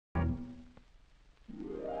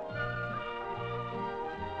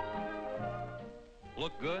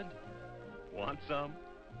Look good? Want some?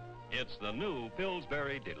 It's the new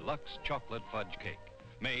Pillsbury Deluxe Chocolate Fudge Cake,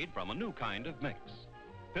 made from a new kind of mix.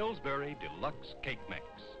 Pillsbury Deluxe Cake Mix,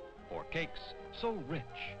 for cakes so rich,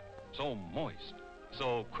 so moist,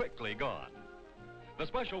 so quickly gone. The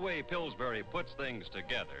special way Pillsbury puts things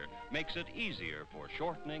together makes it easier for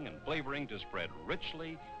shortening and flavoring to spread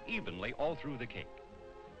richly, evenly all through the cake.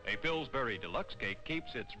 A Pillsbury Deluxe Cake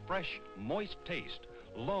keeps its fresh, moist taste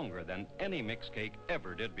longer than any mix cake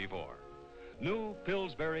ever did before. New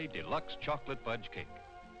Pillsbury Deluxe Chocolate Fudge Cake.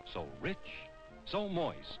 So rich, so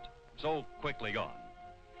moist, so quickly gone.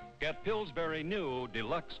 Get Pillsbury new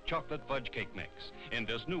Deluxe Chocolate Fudge Cake Mix in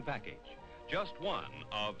this new package. Just one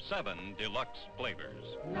of 7 deluxe flavors.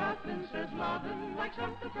 Nothing says lovin' like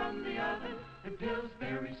something from the oven, and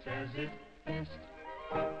Pillsbury says it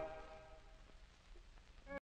best.